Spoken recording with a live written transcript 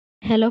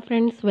Hello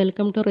friends,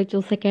 welcome to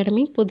Richu's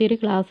academy. പുതിയൊരു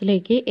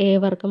ക്ലാസ്സിലേക്ക്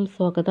ഏവർക്കും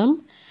സ്വാഗതം.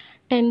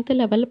 10th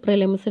ലെവൽ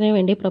പ്രിലിംസിന്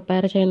വേണ്ടി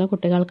പ്രിപ്പയർ ചെയ്യുന്ന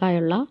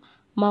കുട്ടികൾക്കായുള്ള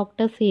മോക്ക്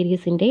ടെസ്റ്റ്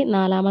സീരീസിൻ്റെ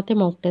 4ാമത്തെ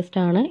മോക്ക്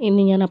ടെസ്റ്റാണ്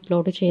ഇന്ന് ഞാൻ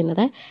അപ്ലോഡ്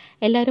ചെയ്യുന്നത്.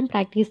 എല്ലാവരും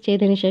പ്രാക്ടീസ്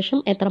ചെയ്തതിന്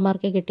ശേഷം എത്ര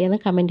മാർക്ക് കിട്ടിയെന്ന്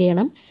കമൻറ്റ്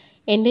ചെയ്യണം.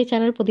 എൻ്റെ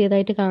ചാനൽ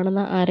പുതിയതായിട്ട്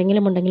കാണുന്ന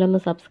ആരെങ്കിലും ഉണ്ടെങ്കിൽ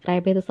ഒന്ന്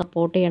സബ്സ്ക്രൈബ് ചെയ്ത്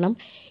സപ്പോർട്ട് ചെയ്യണം.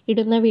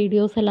 ഇടുന്ന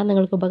വീഡിയോസ് എല്ലാം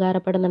നിങ്ങൾക്ക്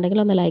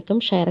ഉപകാരപ്പെടുന്നുണ്ടെങ്കിൽ ഒന്ന്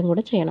ലൈക്കും ഷെയറും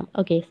കൂടെ ചെയ്യണം.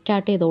 ഓക്കെ,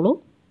 സ്റ്റാർട്ട് ചെയ്തോളൂ.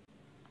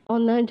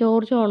 ഒന്ന്,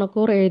 ജോർജ്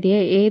ഓണക്കൂർ എഴുതിയ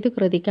ഏത്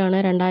കൃതിക്കാണ്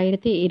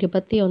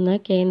 2021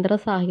 കേന്ദ്ര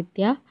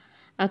സാഹിത്യ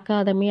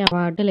അക്കാദമി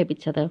അവാർഡ്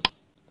ലഭിച്ചത്?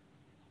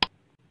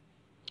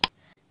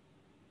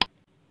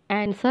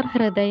 ആൻസർ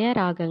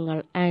ഹൃദയരാഗങ്ങൾ.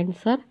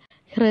 ആൻസർ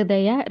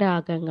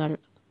ഹൃദയരാഗങ്ങൾ.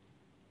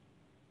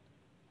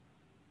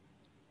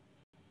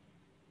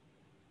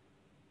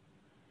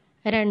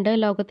 രണ്ട്,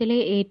 ലോകത്തിലെ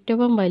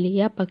ഏറ്റവും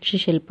വലിയ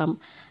പക്ഷിശില്പം.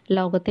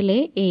 ലോകത്തിലെ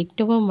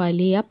ഏറ്റവും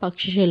വലിയ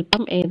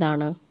പക്ഷിശില്പം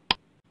ഏതാണ്?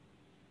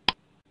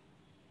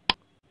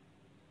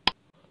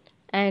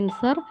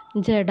 ആൻസർ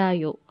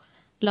ജടായു.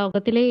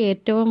 ലോകത്തിലെ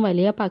ഏറ്റവും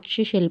വലിയ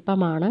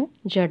പക്ഷിശില്പമാണ്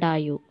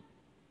ജടായു.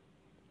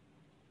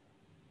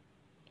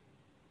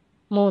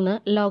 3,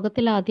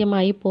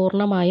 ലോകത്തിലാദ്യമായി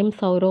പൂർണ്ണമായും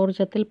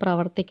സൗരോർജ്ജത്തിൽ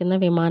പ്രവർത്തിക്കുന്ന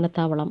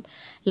വിമാനത്താവളം.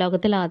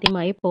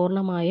 ലോകത്തിലാദ്യമായി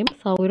പൂർണ്ണമായും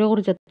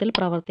സൗരോർജ്ജത്തിൽ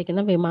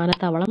പ്രവർത്തിക്കുന്ന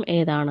വിമാനത്താവളം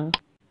ഏതാണ്?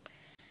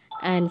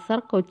 ആൻസർ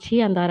കൊച്ചി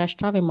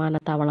അന്താരാഷ്ട്ര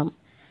വിമാനത്താവളം.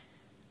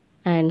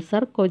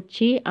 ആൻസർ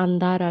കൊച്ചി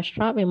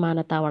അന്താരാഷ്ട്ര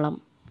വിമാനത്താവളം.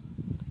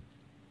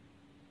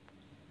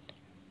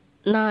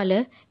 4,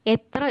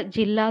 എത്ര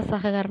ജില്ലാ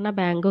സഹകരണ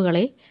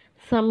ബാങ്കുകളെ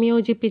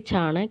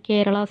സംയോജിപ്പിച്ചാണ്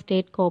Kerala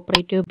state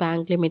cooperative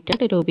bank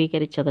limited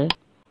രൂപീകരിച്ചത്?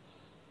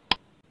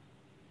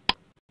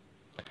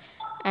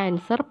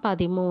 ആൻസർ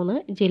 13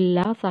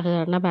 ജില്ലാ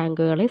സഹകരണ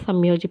ബാങ്കുകളെ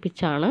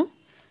സംയോജിപ്പിച്ചാണ്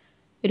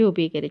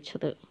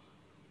രൂപീകരിച്ചത്.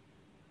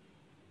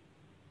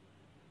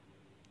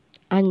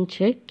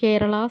 5,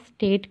 Kerala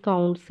state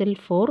council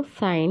for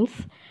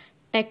science,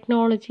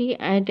 technology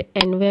and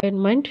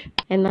environment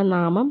എന്ന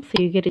നാമം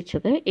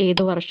സ്വീകരിച്ചത്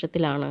ഏതു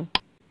വർഷത്തിലാണ്?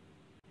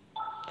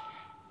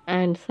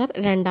 ആൻസർ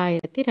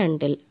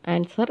 2002.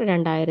 ആൻസർ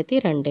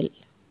 2002.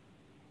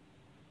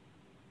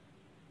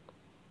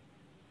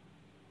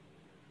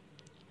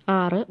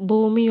 6,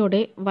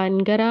 ഭൂമിയുടെ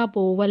വൻകര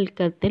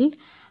ഭൂവൽക്കത്തിൽ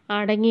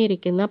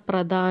അടങ്ങിയിരിക്കുന്ന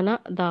പ്രധാന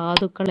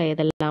ധാതുക്കൾ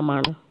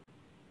ഏതെല്ലാമാണ്?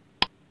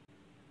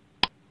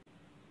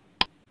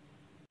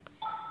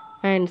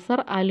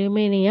 Answer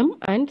aluminium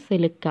and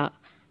silica.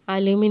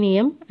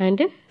 Aluminium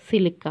and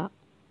silica.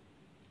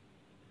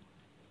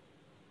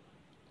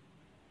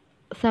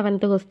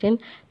 7th question,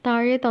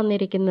 താഴെ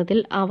തന്നിരിക്കുന്നതിൽ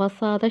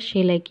അവസാദ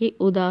ശിലയ്ക്ക്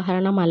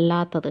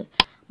ഉദാഹരണമല്ലാത്തത്?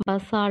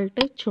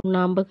 ബസാൾട്ട്,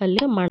 ചുണ്ണാമ്പ്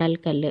കല്ല്,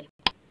 മണൽക്കല്ല്.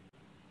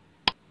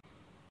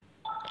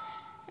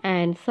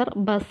 ആൻസർ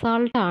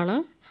ബസാൾട്ട് ആണ്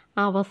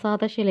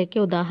അവസാദ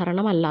ശിലയ്ക്ക്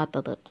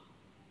ഉദാഹരണമല്ലാത്തത്.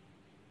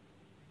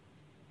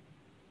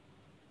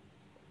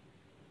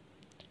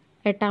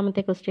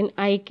 8ാമത്തെ ക്വസ്റ്റ്യൻ,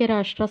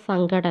 ഐക്യരാഷ്ട്ര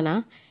സംഘടന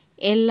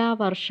എല്ലാ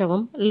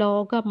വർഷവും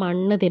ലോക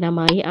മണ്ണ്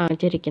ദിനമായി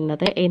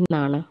ആചരിക്കുന്നത്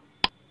എന്നാണ്?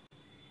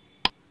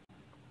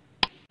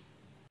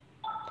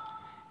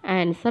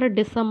 ആൻസർ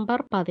ഡിസംബർ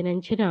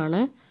 15-നാണ്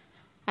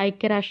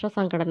ഐക്യരാഷ്ട്ര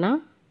സംഘടന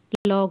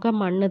ലോക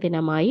മണ്ണ്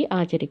ദിനമായി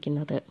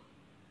ആചരിക്കുന്നത്.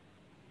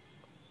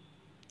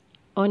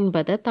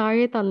 9,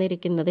 താഴെ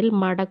തന്നിരിക്കുന്നതിൽ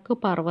മടക്കു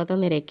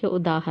പർവ്വതനിരയ്ക്ക്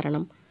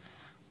ഉദാഹരണം?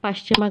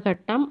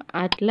 പശ്ചിമഘട്ടം,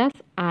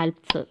 അറ്റ്ലസ്,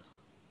 ആൽപ്സ്.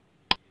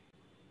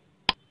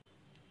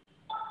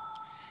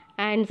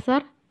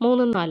 ആൻസർ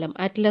 3, 4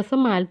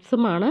 അറ്റ്ലസും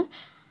ആൽപ്സുമാണ്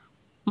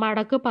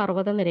മടക്കു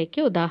പർവ്വതനിരയ്ക്ക്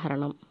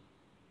ഉദാഹരണം.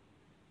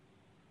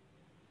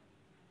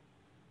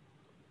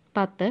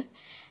 10,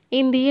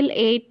 ഇന്ത്യയിൽ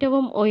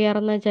ഏറ്റവും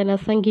ഉയർന്ന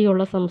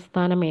ജനസംഖ്യയുള്ള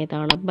സംസ്ഥാനം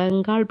ഏതാണ്?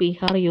 Bengal,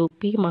 Bihar,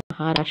 UP,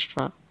 Maharashtra.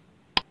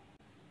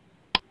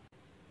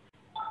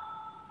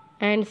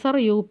 Answer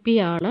UP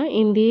ആണ്.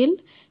 ഇന്ത്യയിൽ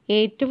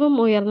ഏറ്റവും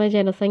ഉയർന്ന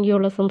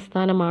ജനസംഖ്യയുള്ള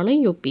സംസ്ഥാനമാണ്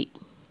UP.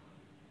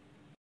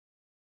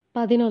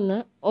 11,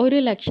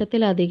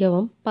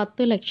 1,00,000-ലധികവും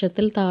 10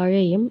 ലക്ഷത്തിൽ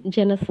താഴെയും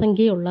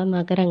ജനസംഖ്യയുള്ള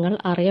നഗരങ്ങൾ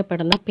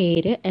അറിയപ്പെടുന്ന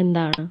പേര്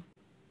എന്താണ്?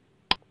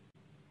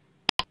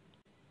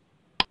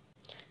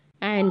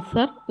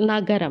 ആൻസർ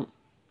നഗരം.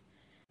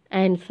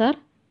 ആൻസർ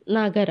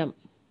നഗരം.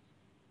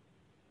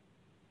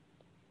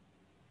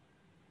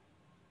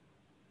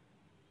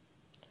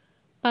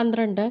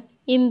 12,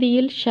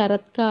 ഇന്ത്യയിൽ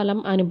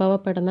ശരത്കാലം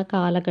അനുഭവപ്പെടുന്ന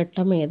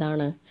കാലഘട്ടം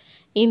ഏതാണ്?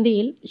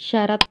 ഇന്ത്യയിൽ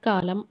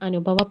ശരത്കാലം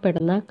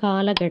അനുഭവപ്പെടുന്ന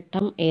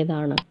കാലഘട്ടം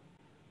ഏതാണ്?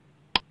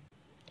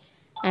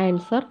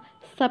 ആൻസർ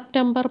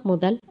സെപ്റ്റംബർ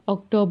മുതൽ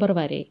ഒക്ടോബർ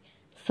വരെ.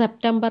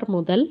 സെപ്റ്റംബർ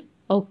മുതൽ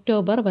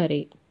ഒക്ടോബർ വരെ.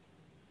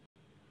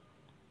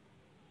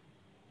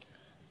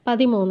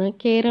 13,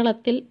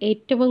 കേരളത്തിൽ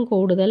ഏറ്റവും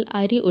കൂടുതൽ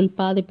അരി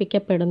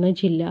ഉൽപ്പാദിപ്പിക്കപ്പെടുന്ന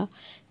ജില്ല?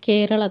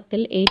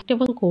 കേരളത്തിൽ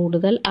ഏറ്റവും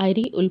കൂടുതൽ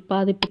അരി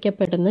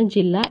ഉൽപ്പാദിപ്പിക്കപ്പെടുന്ന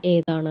ജില്ല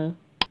ഏതാണ്?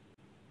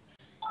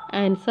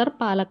 ആൻസർ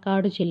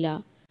പാലക്കാട് ജില്ല.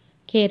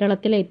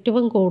 കേരളത്തിൽ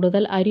ഏറ്റവും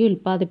കൂടുതൽ അരി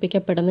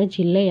ഉൽപ്പാദിപ്പിക്കപ്പെടുന്ന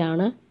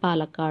ജില്ലയാണ്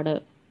പാലക്കാട്.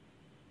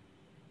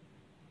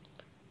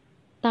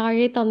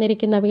 താഴെ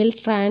തന്നിരിക്കുന്നവയിൽ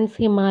ട്രാൻസ്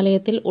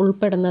ഹിമാലയത്തിൽ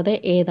ഉൾപ്പെടുന്നത്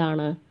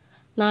ഏതാണ്?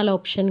 4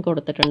 ഓപ്ഷൻ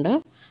കൊടുത്തിട്ടുണ്ട്.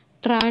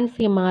 ട്രാൻസ്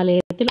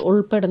ഹിമാലയത്തിൽ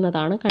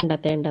ഉൾപ്പെടുന്നതാണ്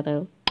കണ്ടെത്തേണ്ടത്.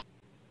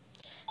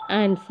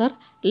 ആൻസർ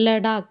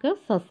ലഡാക്ക്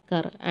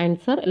സസ്കർ.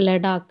 ആൻസർ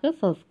ലഡാക്ക്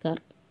സസ്കർ.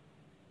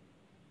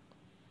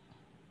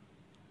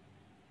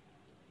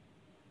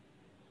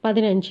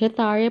 15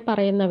 താഴെ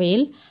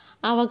പറയുന്നവയിൽ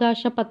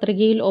അവകാശ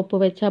പത്രികയിൽ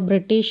ഒപ്പുവെച്ച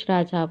ബ്രിട്ടീഷ്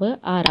രാജാവ്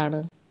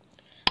ആരാണ്?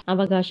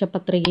 അവകാശ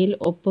പത്രികയിൽ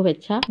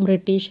ഒപ്പുവെച്ച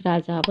ബ്രിട്ടീഷ്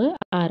രാജാവ്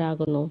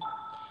ആരാകുന്നു?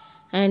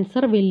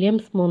 ആൻസർ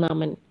വില്യംസ്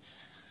മൂന്നാമൻ.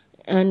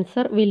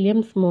 ആൻസർ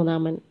വില്യംസ്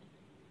മൂന്നാമൻ.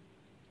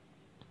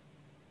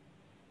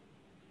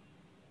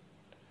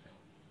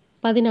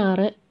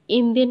 16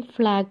 ഇന്ത്യൻ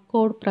ഫ്ലാഗ്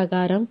കോഡ്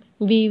പ്രകാരം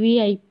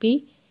VVIP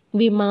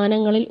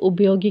വിമാനങ്ങളിൽ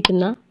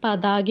ഉപയോഗിക്കുന്ന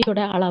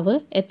പതാകയുടെ അളവ്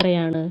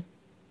എത്രയാണ്?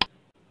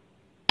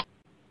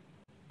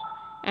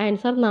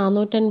 Answer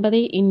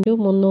 450 ×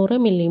 300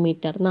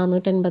 millimetre.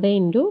 450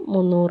 ×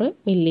 300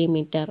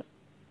 മില്ലിമീറ്റർ.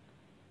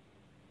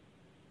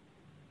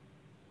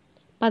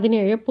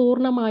 17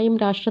 പൂർണ്ണമായും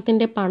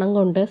രാഷ്ട്രത്തിന്റെ പണം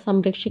കൊണ്ട്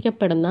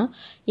സംരക്ഷിക്കപ്പെടുന്ന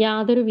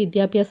യാതൊരു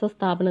വിദ്യാഭ്യാസ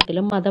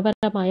സ്ഥാപനത്തിലും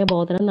മതപരമായ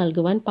ബോധനം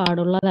നൽകുവാൻ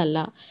പാടുള്ളതല്ല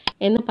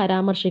എന്ന്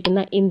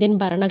പരാമർശിക്കുന്ന ഇന്ത്യൻ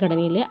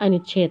ഭരണഘടനയിലെ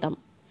അനുച്ഛേദം.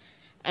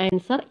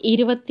 ആൻസർ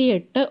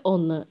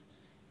 28(1).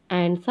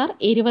 ആൻസർ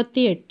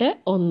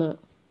 28(1).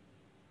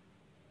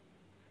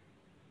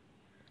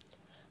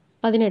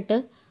 18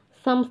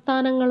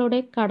 സംസ്ഥാനങ്ങളുടെ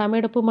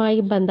കടമെടുപ്പുമായി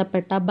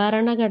ബന്ധപ്പെട്ട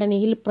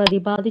ഭരണഘടനയിൽ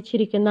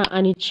പ്രതിപാദിച്ചിരിക്കുന്ന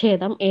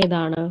അനുച്ഛേദം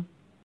ഏതാണ്?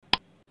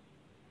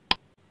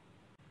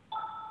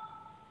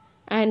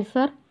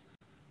 ആൻസർ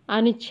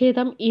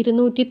അനുച്ഛേദം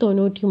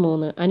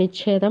 293.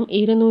 അനുച്ഛേദം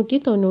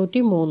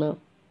 293.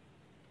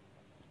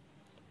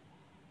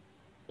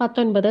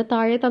 19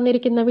 താഴെ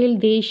തന്നിരിക്കുന്നവയിൽ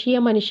ദേശീയ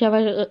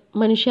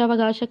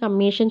മനുഷ്യാവകാശ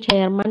കമ്മീഷൻ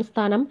ചെയർമാൻ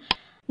സ്ഥാനം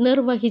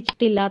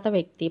നിർവഹിച്ചിട്ടില്ലാത്ത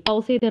വ്യക്തി.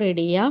 പൗസ് ചെയ്ത്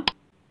റെഡി ചെയ്യുക.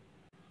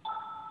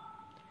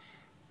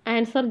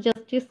 Answer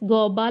justice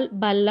Gopal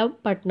ബല്ലവ്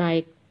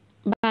Patnaik.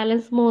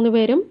 Balance 3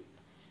 പേരും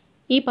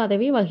ഈ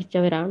പദവി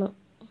വഹിച്ചവരാണ്.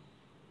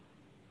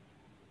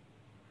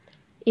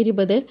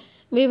 20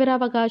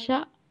 വിവരാവകാശ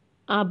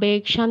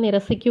അപേക്ഷ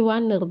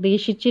നിരസിക്കുവാൻ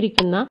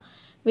നിർദ്ദേശിച്ചിരിക്കുന്ന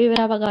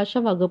വിവരാവകാശ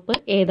വകുപ്പ്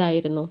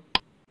ഏതായിരുന്നു?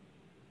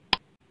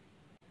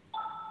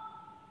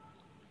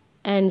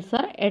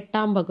 ആൻസർ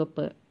 8-ാം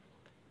വകുപ്പ്.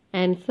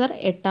 ആൻസർ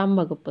 8-ാം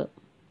വകുപ്പ്.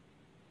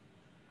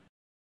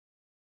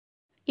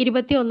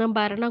 21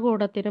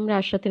 ഭരണകൂടത്തിനും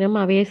രാഷ്ട്രത്തിനും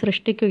അവയെ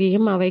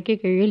സൃഷ്ടിക്കുകയും അവയ്ക്ക്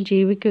കീഴിൽ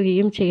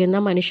ജീവിക്കുകയും ചെയ്യുന്ന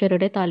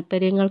മനുഷ്യരുടെ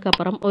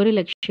താൽപ്പര്യങ്ങൾക്കപ്പുറം ഒരു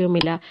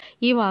ലക്ഷ്യവുമില്ല.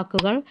 ഈ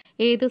വാക്കുകൾ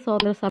ഏത്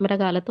സ്വാതന്ത്ര്യ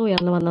സമരകാലത്ത്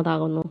ഉയർന്നു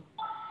വന്നതാകുന്നു?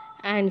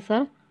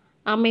 ആൻസർ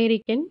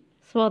അമേരിക്കൻ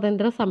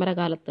സ്വാതന്ത്ര്യ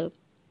സമരകാലത്ത്.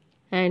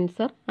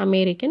 ആൻസർ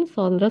അമേരിക്കൻ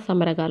സ്വാതന്ത്ര്യ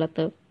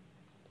സമരകാലത്ത്.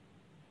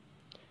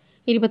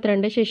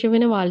 22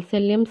 ശിശുവിന്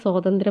വാത്സല്യം,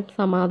 സ്വാതന്ത്ര്യം,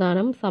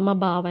 സമാധാനം,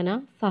 സമഭാവന,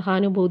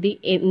 സഹാനുഭൂതി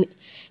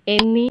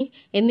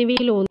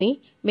എന്നിവയിലൂന്നി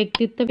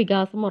വ്യക്തിത്വ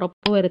വികാസം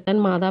ഉറപ്പുവരുത്താൻ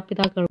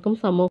മാതാപിതാക്കൾക്കും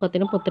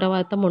സമൂഹത്തിനും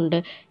ഉത്തരവാദിത്തമുണ്ട്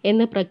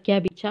എന്ന്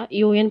പ്രഖ്യാപിച്ച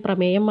UN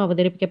പ്രമേയം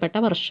അവതരിപ്പിക്കപ്പെട്ട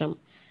വർഷം?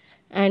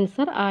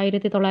 Answer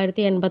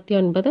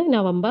 1989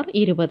 November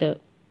 20.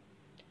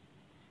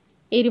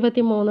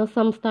 23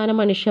 സംസ്ഥാന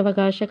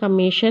മനുഷ്യാവകാശ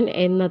കമ്മീഷൻ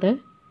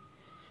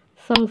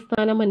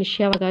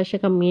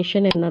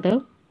എന്നത്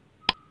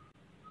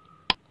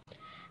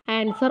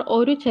ആൻസർ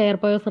ഒരു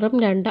ചെയർപേഴ്സണും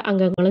 2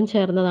 അംഗങ്ങളും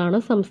ചേർന്നതാണ്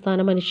സംസ്ഥാന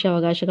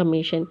മനുഷ്യാവകാശ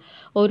കമ്മീഷൻ.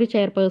 ഒരു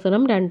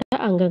ചെയർപേഴ്സണും 2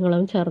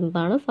 അംഗങ്ങളും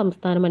ചേർന്നതാണ്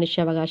സംസ്ഥാന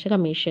മനുഷ്യാവകാശ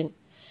കമ്മീഷൻ.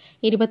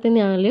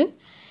 24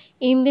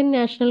 ഇന്ത്യൻ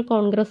നാഷണൽ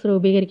കോൺഗ്രസ്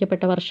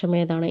രൂപീകരിക്കപ്പെട്ട വർഷം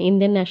ഏതാണ്?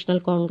 ഇന്ത്യൻ നാഷണൽ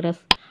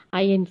കോൺഗ്രസ്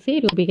INC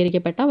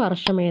രൂപീകരിക്കപ്പെട്ട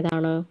വർഷം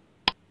ഏതാണ്?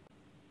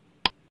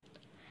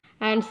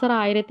 Answer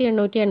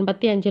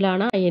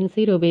 1885 INC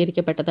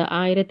രൂപീകരിക്കപ്പെട്ടത്.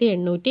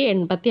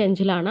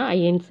 1885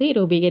 INC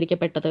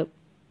രൂപീകരിക്കപ്പെട്ടത്.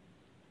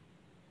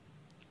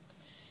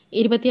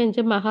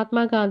 25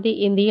 മഹാത്മാഗാന്ധി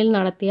ഇന്ത്യയിൽ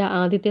നടത്തിയ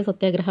ആദ്യത്തെ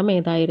സത്യാഗ്രഹം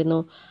ഏതായിരുന്നു?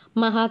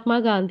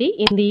 മഹാത്മാഗാന്ധി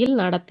ഇന്ത്യയിൽ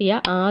നടത്തിയ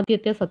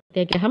ആദ്യത്തെ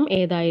സത്യാഗ്രഹം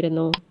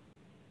ഏതായിരുന്നു?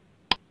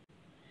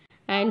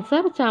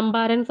 ആൻസർ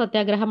ചമ്പാരൻ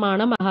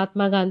സത്യാഗ്രഹമാണ്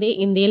മഹാത്മാഗാന്ധി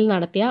ഇന്ത്യയിൽ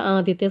നടത്തിയ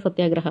ആദ്യത്തെ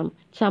സത്യാഗ്രഹം.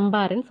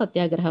 ചമ്പാരൻ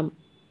സത്യാഗ്രഹം.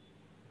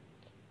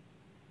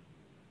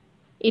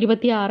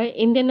 26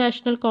 ഇന്ത്യൻ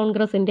നാഷണൽ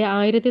കോൺഗ്രസിന്റെ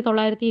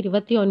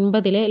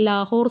 1929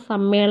 ലാഹോർ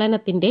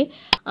സമ്മേളനത്തിന്റെ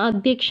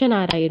അധ്യക്ഷൻ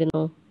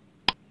ആരായിരുന്നു?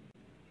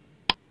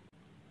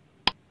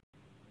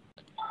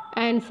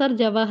 ആൻസർ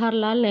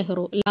ജവഹർലാൽ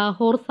നെഹ്റു.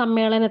 ലാഹോർ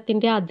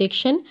സമ്മേളനത്തിന്റെ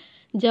അധ്യക്ഷൻ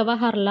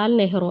ജവഹർലാൽ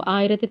നെഹ്റു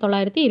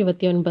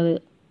 1929.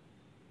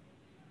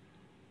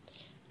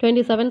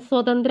 27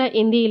 സ്വതന്ത്ര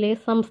ഇന്ത്യയിലെ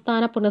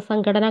സംസ്ഥാന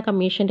പുനഃസംഘടനാ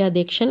കമ്മീഷന്റെ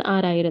അധ്യക്ഷൻ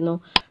ആരായിരുന്നു?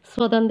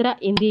 സ്വതന്ത്ര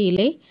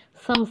ഇന്ത്യയിലെ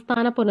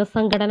സംസ്ഥാന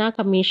പുനഃസംഘടനാ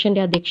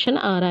കമ്മീഷന്റെ അധ്യക്ഷൻ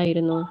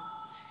ആരായിരുന്നു?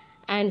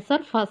 ആൻസർ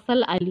ഫസൽ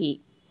അലി.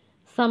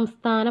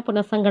 സംസ്ഥാന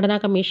പുനഃസംഘടനാ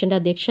കമ്മീഷന്റെ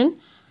അധ്യക്ഷൻ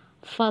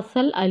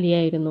ഫസൽ അലി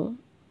ആയിരുന്നു.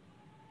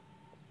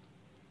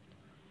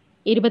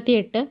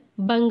 28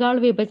 ബംഗാൾ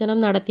വിഭജനം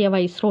നടത്തിയ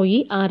വൈസ്രോയി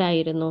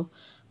ആരായിരുന്നു?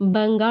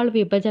 ബംഗാൾ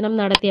വിഭജനം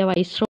നടത്തിയ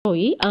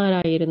വൈസ്രോയി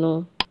ആരായിരുന്നു?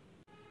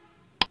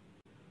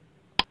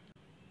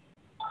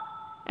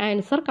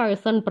 ആൻസർ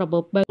കഴ്സൺ പ്രഭു.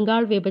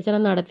 ബംഗാൾ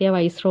വിഭജനം നടത്തിയ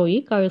വൈസ്രോയി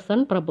കഴ്സൺ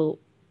പ്രഭു.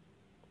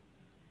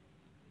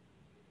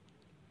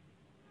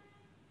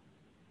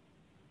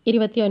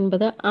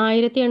 29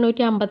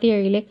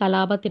 1857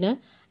 കലാപത്തിന്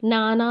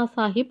നാനാ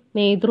സാഹിബ്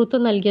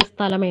നേതൃത്വം നൽകിയ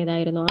സ്ഥലം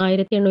ഏതായിരുന്നു?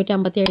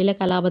 1857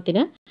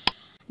 കലാപത്തിന്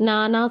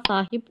നാനാ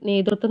സാഹിബ്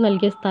നേതൃത്വം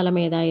നൽകിയ സ്ഥലം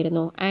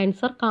ഏതായിരുന്നു?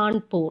 ആൻസർ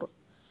കാൺപൂർ.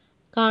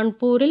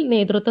 കാൺപൂരിൽ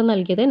നേതൃത്വം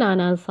നൽകിയത്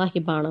നാനാ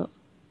സാഹിബാണ്.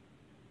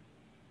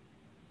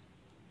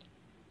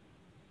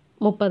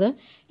 30.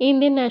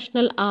 ഇന്ത്യൻ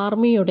നാഷണൽ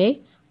ആർമിയുടെ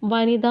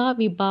വനിതാ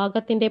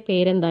വിഭാഗത്തിന്റെ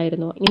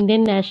പേരെന്തായിരുന്നു?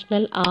 ഇന്ത്യൻ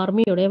നാഷണൽ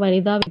ആർമിയുടെ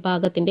വനിതാ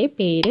വിഭാഗത്തിന്റെ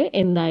പേര്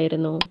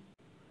എന്തായിരുന്നു?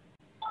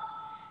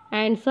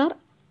 ആൻസർ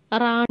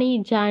റാണി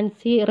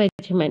ഝാൻസി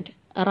റെജിമെന്റ്.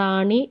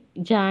 റാണി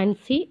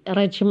ഝാൻസി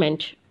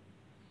റെജിമെന്റ്.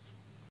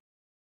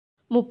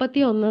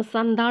 31.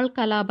 സന്താൾ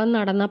കലാപം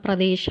നടന്ന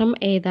പ്രദേശം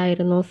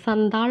ഏതായിരുന്നു?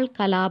 സന്താൾ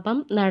കലാപം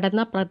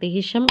നടന്ന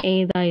പ്രദേശം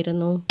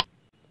ഏതായിരുന്നു?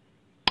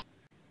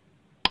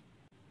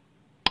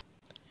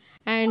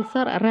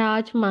 ആൻസർ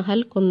രാജ്മഹൽ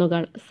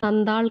കുന്നുകൾ.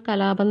 സന്താൾ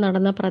കലാപം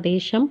നടന്ന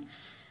പ്രദേശം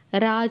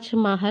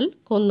രാജ്മഹൽ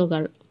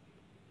കുന്നുകൾ.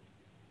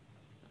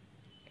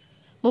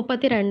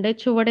 32.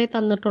 ചുവടെ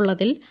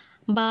തന്നിട്ടുള്ളതിൽ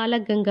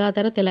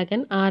ബാലഗംഗാധര തിലകൻ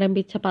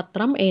ആരംഭിച്ച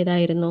പത്രം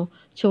ഏതായിരുന്നു?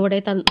 ചുവടെ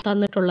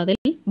തന്നിട്ടുള്ളതിൽ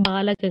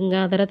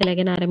ബാലഗംഗാധര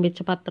തിലകൻ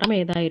ആരംഭിച്ച പത്രം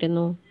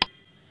ഏതായിരുന്നു?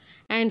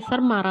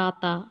 ആൻസർ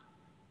മറാത്ത.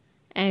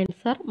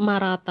 ആൻസർ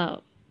മറാത്ത.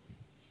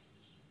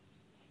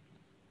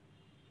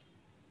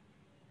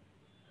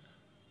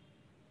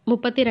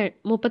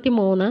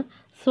 33.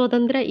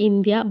 സ്വതന്ത്ര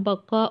ഇന്ത്യ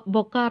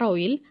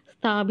ബൊക്കാറോയിൽ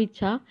സ്ഥാപിച്ച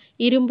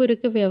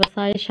ഇരുമ്പുരുക്ക്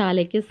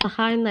വ്യവസായശാലയ്ക്ക്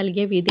സഹായം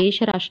നൽകിയ വിദേശ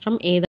രാഷ്ട്രം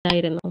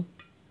ഏതായിരുന്നു?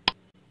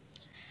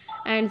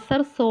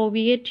 Answer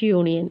Soviet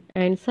union.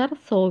 Answer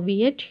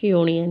Soviet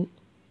union.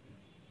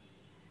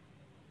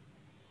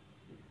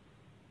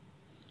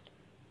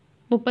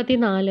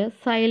 34.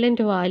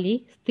 Silent Valley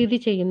സ്ഥിതി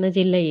ചെയ്യുന്ന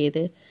ജില്ല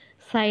ഏത്?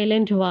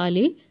 സൈലന്റ്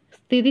വാലി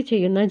സ്ഥിതി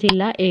ചെയ്യുന്ന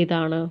ജില്ല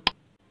ഏതാണ്?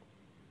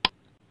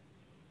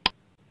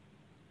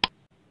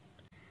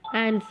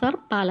 ആൻസർ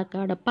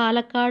പാലക്കാട്.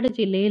 പാലക്കാട്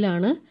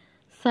ജില്ലയിലാണ്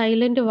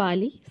സൈലന്റ്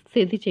വാലി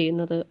സ്ഥിതി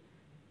ചെയ്യുന്നത്.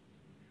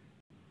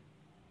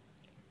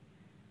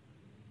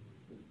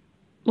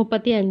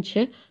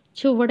 35.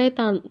 ചുവടെ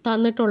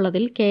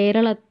തന്നിട്ടുള്ളതിൽ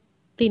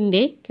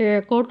കേരളത്തിന്റെ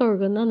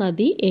കിഴക്കോട്ടൊഴുകുന്ന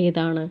നദി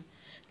ഏതാണ്?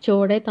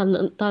 ചുവടെ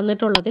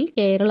തന്നിട്ടുള്ളതിൽ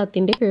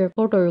കേരളത്തിന്റെ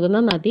കിഴക്കോട്ടൊഴുകുന്ന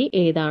നദി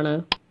ഏതാണ്?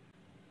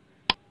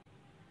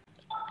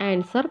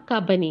 ആൻസർ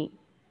കബനി.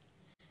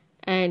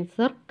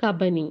 ആൻസർ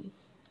കബനി.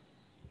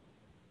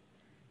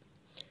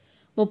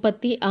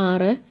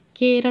 36.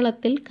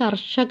 കേരളത്തിൽ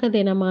കർഷക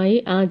ദിനമായി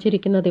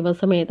ആചരിക്കുന്ന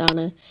ദിവസം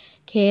ഏതാണ്?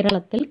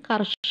 കേരളത്തിൽ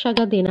കർഷക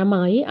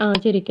ദിനമായി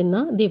ആചരിക്കുന്ന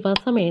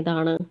ദിവസം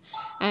ഏതാണ്?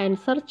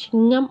 ആൻസർ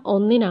ചിങ്ങം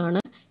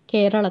 1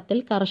 കേരളത്തിൽ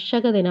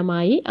കർഷക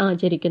ദിനമായി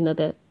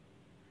ആചരിക്കുന്നത്.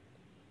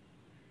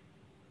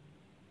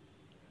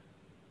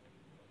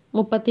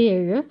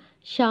 37.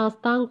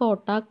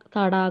 ശാസ്താംകോട്ട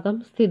തടാകം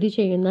സ്ഥിതി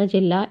ചെയ്യുന്ന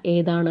ജില്ല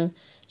ഏതാണ്?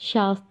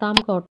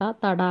 ശാസ്താംകോട്ട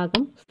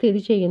തടാകം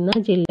സ്ഥിതി ചെയ്യുന്ന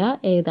ജില്ല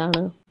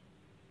ഏതാണ്?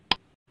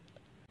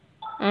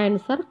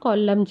 ആൻസർ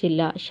കൊല്ലം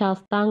ജില്ല.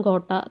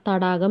 ശാസ്താംകോട്ട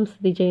തടാകം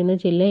സ്ഥിതി ചെയ്യുന്ന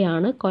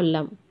ജില്ലയാണ്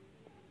കൊല്ലം.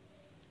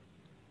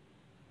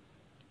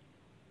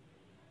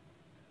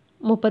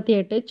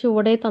 38.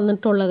 ചുവടെ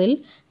തന്നിട്ടുള്ളതിൽ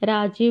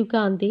രാജീവ്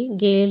ഗാന്ധി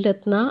ഖേൽ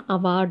രത്ന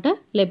അവാർഡ്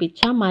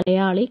ലഭിച്ച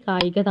മലയാളി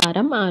കായിക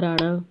താരം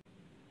ആരാണ്?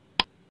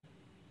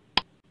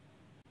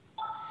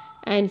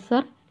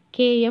 Answer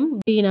KM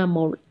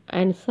Beenamol.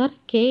 Answer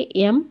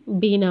KM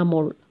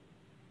Beenamol.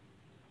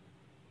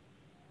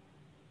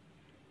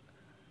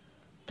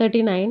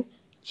 39.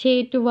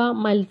 Chettuva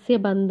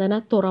മത്സ്യബന്ധന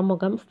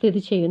തുറമുഖം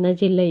സ്ഥിതി ചെയ്യുന്ന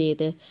ജില്ല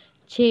ഏത്?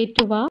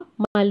 ചേറ്റുവ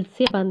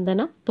മത്സ്യബന്ധന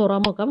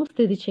തുറമുഖം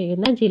സ്ഥിതി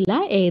ചെയ്യുന്ന ജില്ല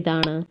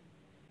ഏതാണ്?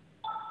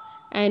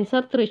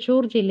 ആൻസർ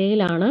തൃശൂർ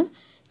ജില്ലയിലാണ്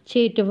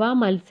ചേറ്റുവ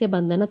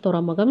മത്സ്യബന്ധന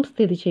തുറമുഖം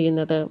സ്ഥിതി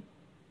ചെയ്യുന്നത്.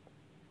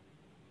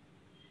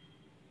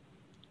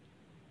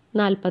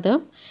 40.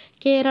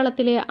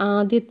 കേരളത്തിലെ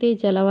ആദ്യത്തെ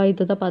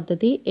ജലവൈദ്യുത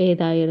പദ്ധതി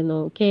ഏതായിരുന്നു?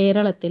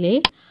 കേരളത്തിലെ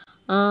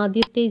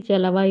ആദ്യത്തെ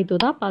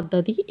ജലവൈദ്യുത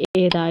പദ്ധതി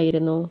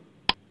ഏതായിരുന്നു?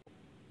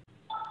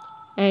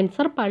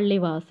 ആൻസർ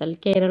പള്ളിവാസൽ.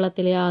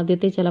 കേരളത്തിലെ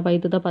ആദ്യത്തെ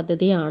ജലവൈദ്യുത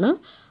പദ്ധതിയാണ്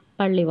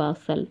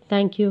പള്ളിവാസൽ.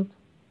 Thank you.